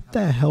like, what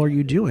the hell are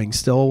you doing?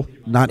 Still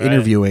not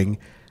interviewing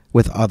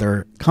with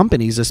other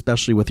companies,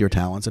 especially with your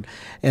talents.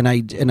 And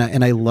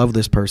I love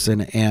this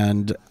person,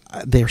 and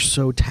they're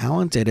so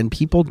talented, and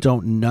people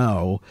don't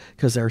know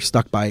because they're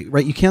stuck by,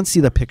 right? You can't see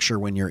the picture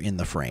when you're in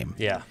the frame.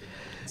 Yeah.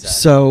 Exactly.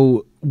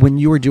 So when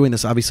you were doing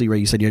this, obviously, right,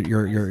 you said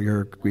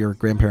your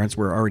grandparents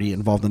were already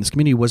involved in this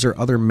community. Was there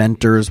other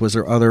mentors? Was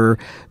there other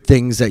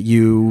things that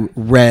you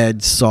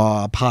read,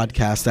 saw,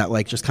 podcasts that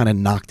like just kind of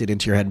knocked it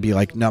into your head and be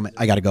like, no,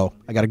 I got to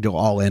go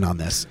all in on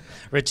this?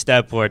 Rich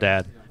Dad, Poor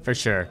Dad. For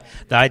sure.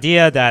 The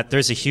idea that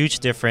there's a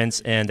huge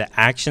difference in the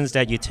actions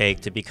that you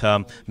take to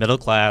become middle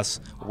class,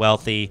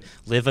 wealthy,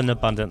 live an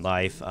abundant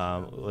life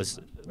was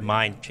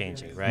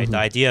mind-changing, right? Mm-hmm. The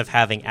idea of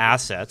having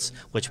assets,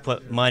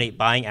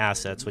 buying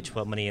assets, which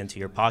put money into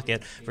your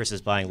pocket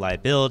versus buying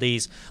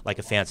liabilities, like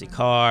a fancy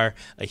car,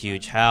 a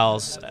huge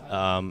house,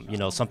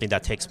 something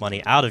that takes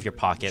money out of your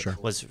pocket,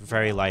 was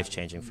very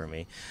life-changing for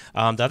me.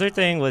 The other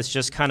thing was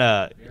just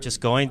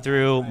going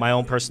through my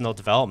own personal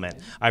development.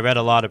 I read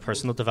a lot of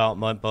personal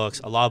development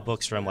books, a lot of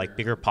books from like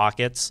Bigger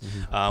Pockets,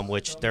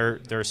 which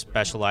they're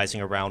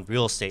specializing around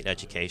real estate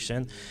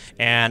education.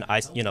 And I,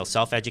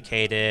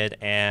 self-educated,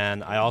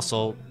 and I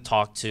also also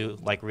talked to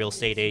like real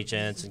estate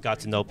agents and got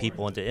to know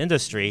people in the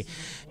industry,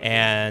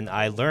 and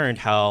I learned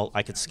how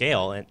I could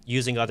scale and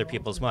using other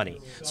people's money.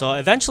 So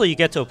eventually you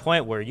get to a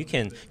point where you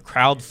can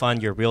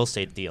crowdfund your real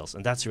estate deals,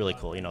 and that's really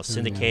cool.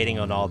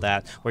 Syndicating and all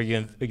that, where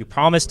you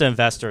promise the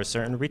investor a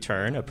certain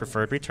return, a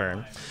preferred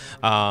return,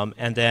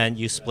 and then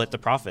you split the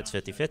profits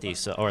 50-50,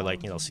 so, or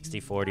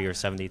 60-40 or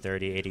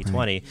 70-30,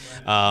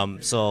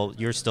 80-20. So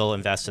you're still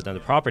invested in the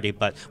property,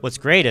 but what's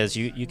great is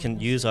you can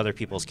use other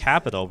people's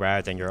capital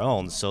rather than your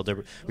own, so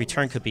the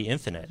return could be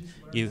infinite.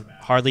 You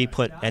hardly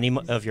put any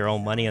of your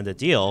own money in the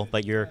deal,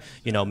 but you're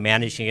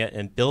managing it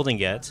and building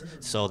it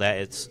so that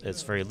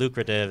it's very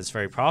lucrative, it's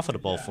very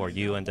profitable for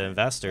you and the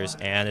investors,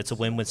 and it's a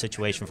win-win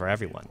situation for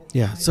everyone.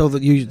 Yeah. So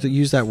you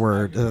use that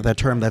word, that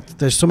term. That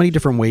there's so many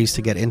different ways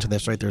to get into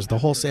this, right? There's the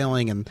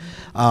wholesaling, and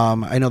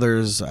I know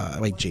there's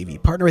like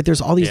JV partner, right?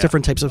 There's all these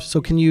different types of.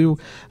 So can you,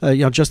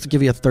 just to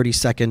give you a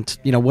 30-second,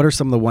 what are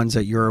some of the ones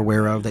that you're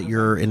aware of, that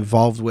you're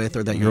involved with,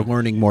 or that you're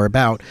learning more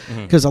about?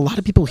 Because a lot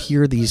of people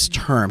hear these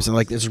terms and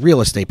like it's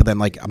real estate, but then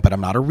but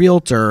I'm not a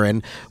realtor,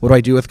 and what do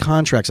I do with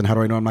contracts, and how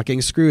do I know I'm not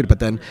getting screwed? But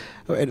then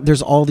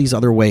there's all these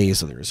other ways.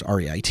 So there's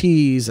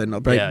REITs, and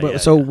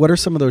what are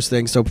some of those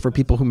things? So for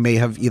people who may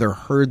have either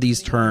heard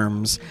these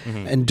terms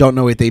and don't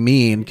know what they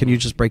mean, can you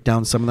just break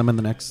down some of them in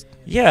the next?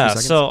 Yeah,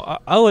 so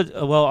I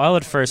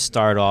would first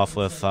start off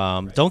with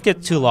don't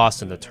get too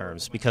lost in the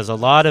terms, because a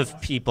lot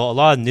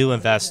of new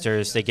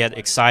investors, they get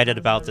excited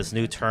about this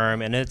new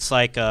term, and it's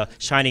like a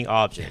shining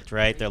object,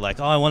 right? They're like,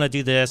 oh, I want to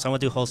do this, I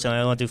want to do wholesaling,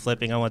 I want to do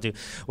flipping, I want to do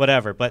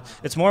whatever. But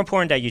it's more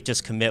important that you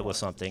just commit with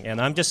something,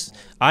 and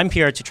I'm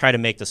here to try to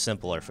make this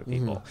simpler for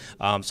people.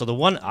 So the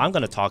one I'm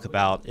going to talk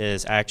about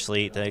is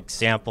actually the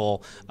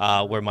example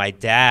where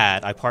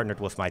I partnered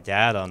with my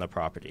dad on the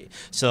property.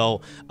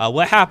 So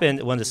what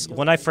happened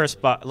when I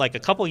first bought, like a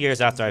couple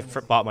years after I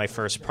bought my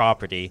first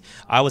property,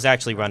 I was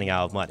actually running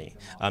out of money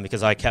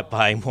because I kept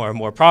buying more and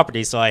more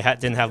properties, so I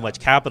didn't have much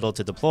capital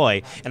to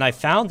deploy. And I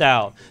found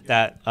out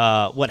that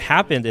what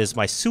happened is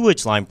my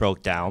sewage line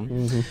broke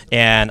down,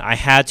 and I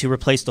had to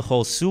replace the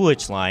whole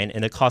sewage line,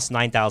 and it cost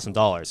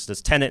 $9,000.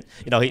 This tenant,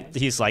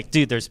 he's like,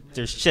 dude, there's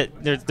shit,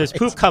 there's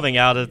poop coming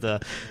out of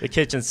the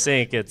kitchen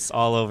sink. It's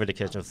all over the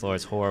kitchen floor.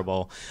 It's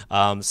horrible.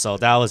 So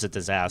that was a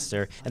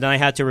disaster. And then I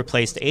had to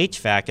replace the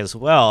HVAC as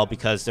well,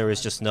 because there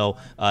was just no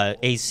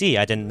AC.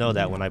 I didn't know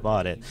that when I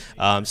bought it.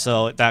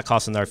 So that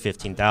cost another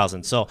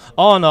 $15,000. So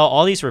all in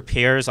all these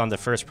repairs on the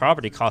first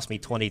property cost me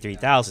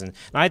 $23,000. And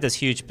I had this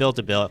huge bill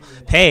to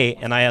pay,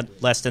 and I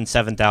had less than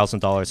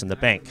 $7,000 in the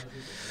bank.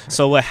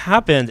 So what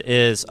happened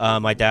is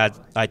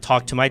I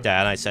talked to my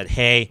dad, and I said,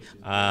 hey,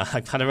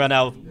 I kind of run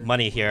out of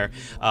money here,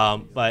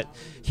 but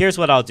here's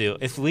what I'll do.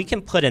 If we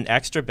can put an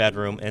extra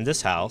bedroom in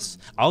this house,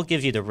 I'll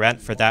give you the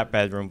rent for that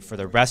bedroom for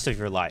the rest of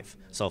your life.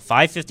 So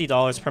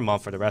 $550 per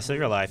month for the rest of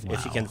your life. Wow.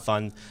 If you can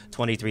fund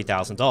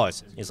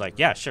 $23,000. He's like,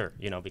 yeah, sure.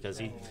 Because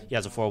he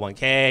has a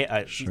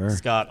 401k.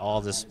 He's got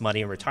all this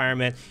money in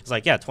retirement. He's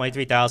like, yeah,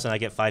 $23,000. I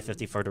get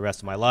 $550 for the rest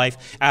of my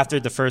life. After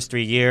the first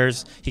 3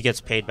 years, he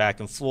gets paid back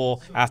in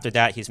full. After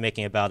that, he's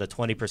making about a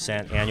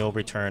 20% annual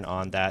return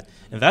on that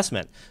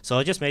investment. So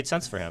it just made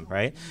sense for him,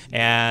 right?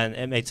 And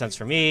it made sense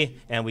for me,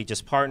 and we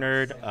just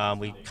partnered.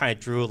 We kind of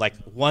drew like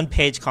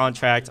one-page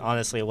contract.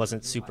 Honestly, it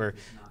wasn't super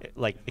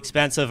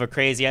expensive or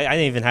crazy. I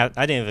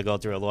didn't even go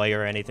through a lawyer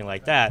or anything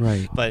like that.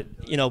 Right. But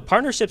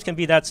partnerships can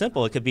be that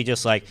simple. It could be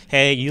just like,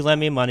 hey, you lend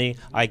me money,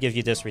 I give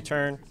you this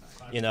return,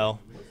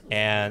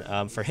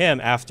 And for him,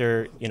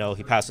 after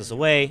he passes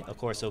away, of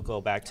course it'll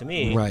go back to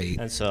me. Right.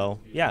 And so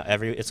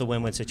it's a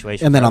win-win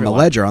situation. And then for on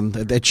everyone. the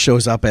ledger, it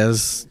shows up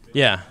as.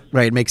 Yeah.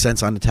 Right, it makes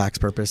sense on the tax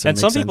purpose. And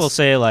some people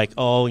say like,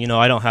 oh,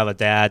 I don't have a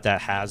dad that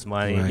has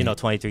money, right.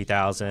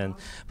 $23,000.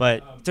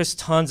 But there's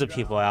tons of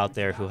people out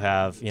there who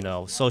have,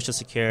 Social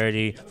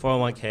Security,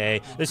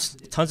 401k. There's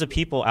tons of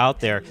people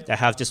out there that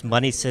have just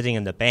money sitting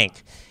in the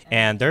bank.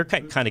 And they're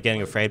kind of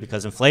getting afraid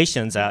because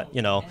inflation's at,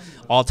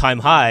 all-time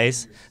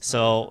highs.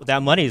 So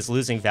that money is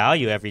losing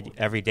value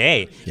every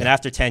day. Yeah. And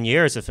after 10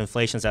 years, if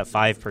inflation's at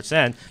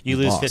 5%, you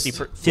lose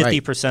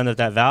 50% of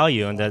that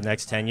value in the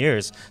next 10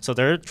 years. So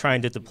they're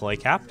trying to deploy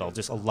capital.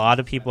 There's a lot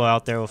of people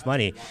out there with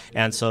money.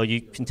 And so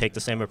you can take the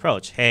same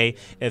approach. Hey,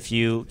 if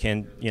you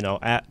can,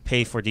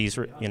 pay for these,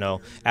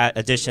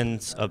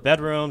 additions of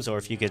bedrooms, or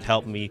if you could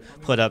help me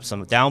put up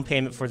some down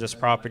payment for this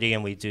property,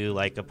 and we do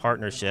like a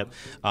partnership,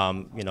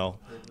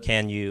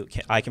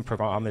 I can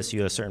promise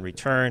you a certain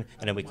return,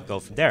 and then we can go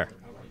from there.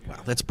 Wow,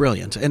 that's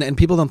brilliant. And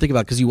people don't think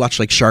about it because you watch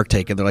like Shark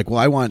Tank, and they're like, well,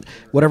 I want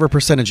whatever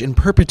percentage in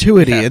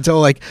perpetuity. Yeah. And so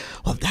like,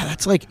 well,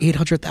 that's like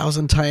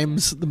 800,000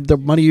 times the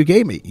money you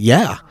gave me.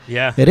 Yeah,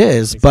 it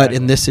is. Exactly. But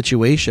in this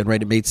situation,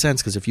 right, it made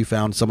sense because if you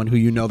found someone who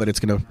that it's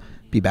going to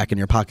be back in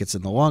your pockets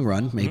in the long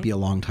run, maybe a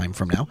long time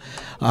from now,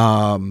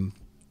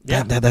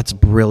 that's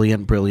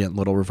brilliant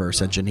little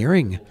reverse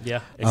engineering.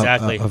 Yeah,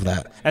 exactly. Of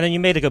that. And then you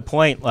made a good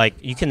point. Like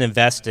you can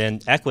invest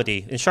in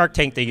equity. In Shark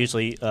Tank, they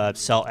usually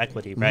sell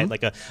equity, right?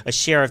 Like a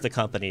share of the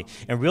company.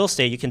 In real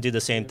estate, you can do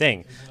the same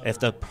thing. If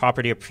the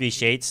property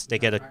appreciates, they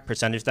get a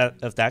percentage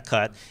of that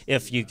cut.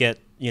 If you get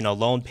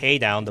loan pay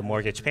down, the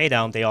mortgage pay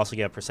down, they also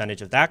get a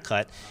percentage of that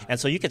cut. And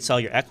so you could sell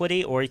your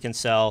equity, or you can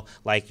sell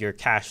like your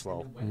cash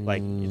flow,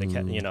 like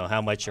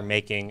how much you're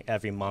making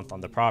every month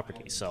on the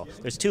property. So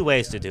there's two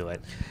ways to do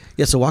it.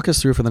 Yeah, so walk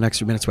us through for the next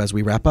few minutes as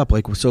we wrap up.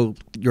 So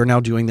you're now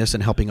doing this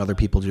and helping other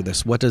people do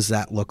this. What does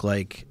that look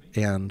like,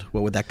 and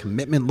what would that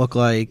commitment look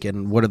like,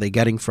 and what are they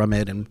getting from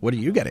it, and what are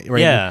you getting?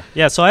 Right?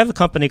 Yeah. So I have a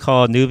company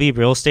called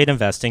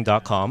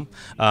newbierealestateinvesting.com.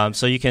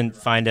 So you can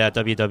find it at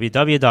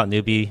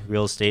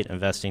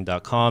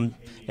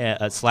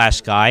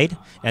www.newbierealestateinvesting.com/guide,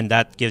 and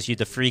that gives you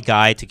the free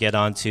guide to get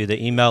onto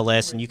the email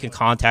list, and you can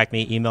contact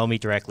me, email me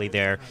directly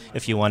there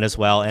if you want as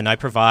well. And I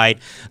provide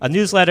a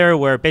newsletter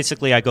where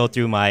basically I go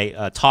through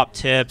my top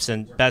tips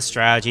and best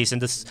strategies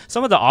and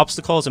some of the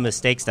obstacles and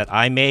mistakes that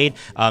I made,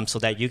 so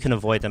that you can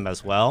avoid them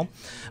as well.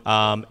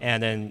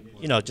 And then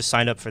just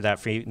sign up for that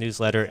free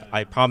newsletter.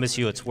 I promise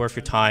you, it's worth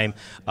your time.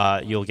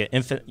 You'll get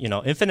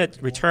infinite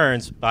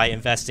returns by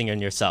investing in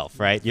yourself.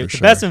 Right, the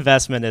best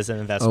investment is an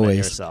investment in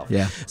yourself.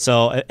 Yeah.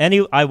 So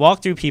I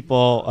walk through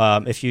people.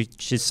 If you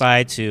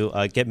decide to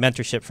get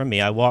mentorship from me,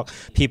 I walk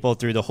people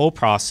through the whole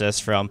process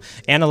from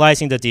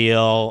analyzing the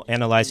deal,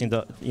 analyzing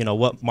the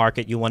what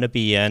market you want to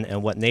be in,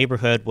 and what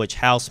neighborhood, which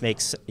house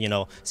makes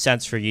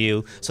sense for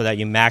you, so that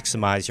you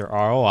maximize your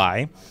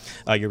ROI,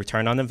 your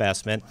return on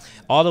investment,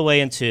 all the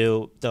way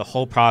into the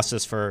whole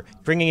process for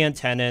bringing in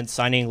tenants,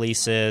 signing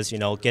leases,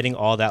 getting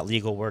all that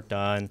legal work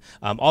done.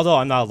 Although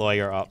I'm not a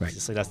lawyer,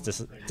 obviously,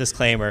 that's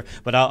disclaimer,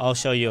 but I'll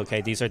show you,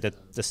 okay, these are the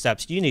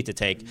steps you need to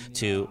take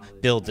to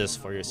build this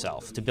for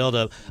yourself, to build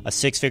a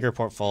six-figure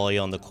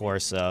portfolio in the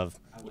course of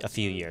a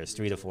few years,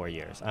 3 to 4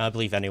 years. I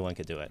believe anyone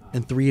could do it.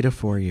 In 3 to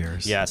 4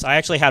 years. Yes. I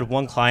actually had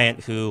one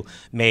client who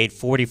made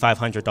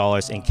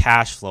 $4,500 in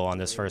cash flow on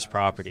this first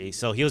property.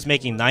 So he was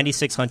making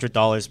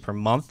 $9,600 per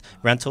month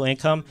rental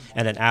income,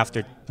 and then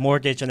after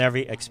mortgage and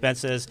every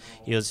expenses,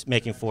 he was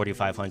making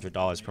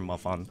 $4,500 per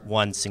month on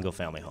one single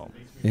family home.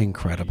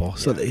 Incredible.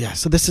 So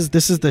so this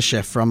is the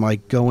shift from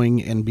like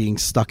going and being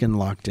stuck and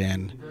locked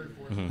in,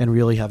 and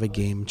really have a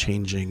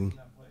game-changing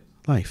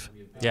life.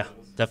 Yeah,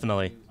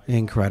 definitely.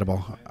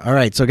 Incredible. All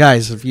right, so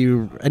guys, if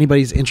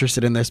anybody's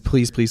interested in this,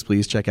 please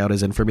check out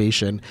his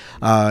information.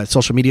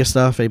 Social media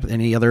stuff.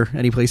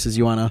 Any places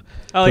you want to?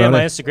 Oh yeah,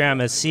 my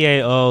Instagram is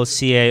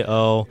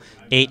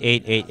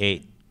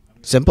CAO8888.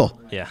 Simple.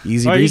 Yeah.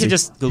 Easy or breezy. You can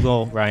just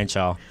Google Ryan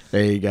Chow.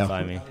 There you go.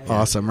 Find me.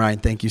 Awesome, Ryan.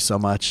 Thank you so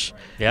much.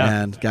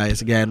 Yeah. And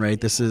guys, again, right,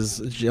 this is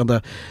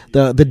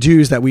the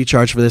dues that we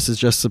charge for this is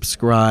just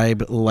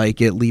subscribe,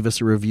 like it, leave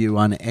us a review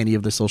on any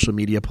of the social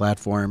media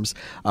platforms.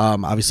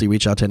 Obviously,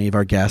 reach out to any of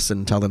our guests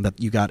and tell them that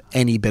you got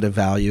any bit of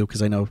value,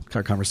 because I know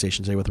our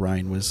conversation today with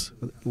Ryan was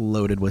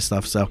loaded with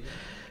stuff. So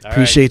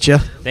appreciate you.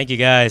 Thank you,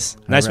 guys.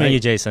 Nice meeting you,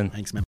 Jason.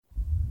 Thanks, man.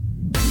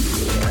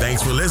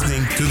 Thanks for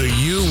listening to the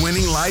You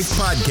Winning Life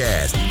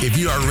podcast. If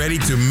you are ready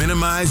to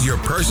minimize your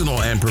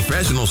personal and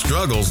professional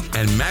struggles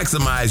and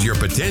maximize your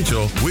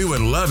potential, we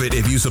would love it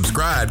if you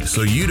subscribe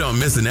so you don't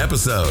miss an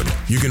episode.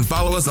 You can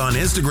follow us on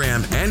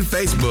Instagram and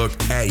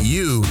Facebook at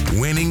You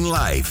Winning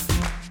Life.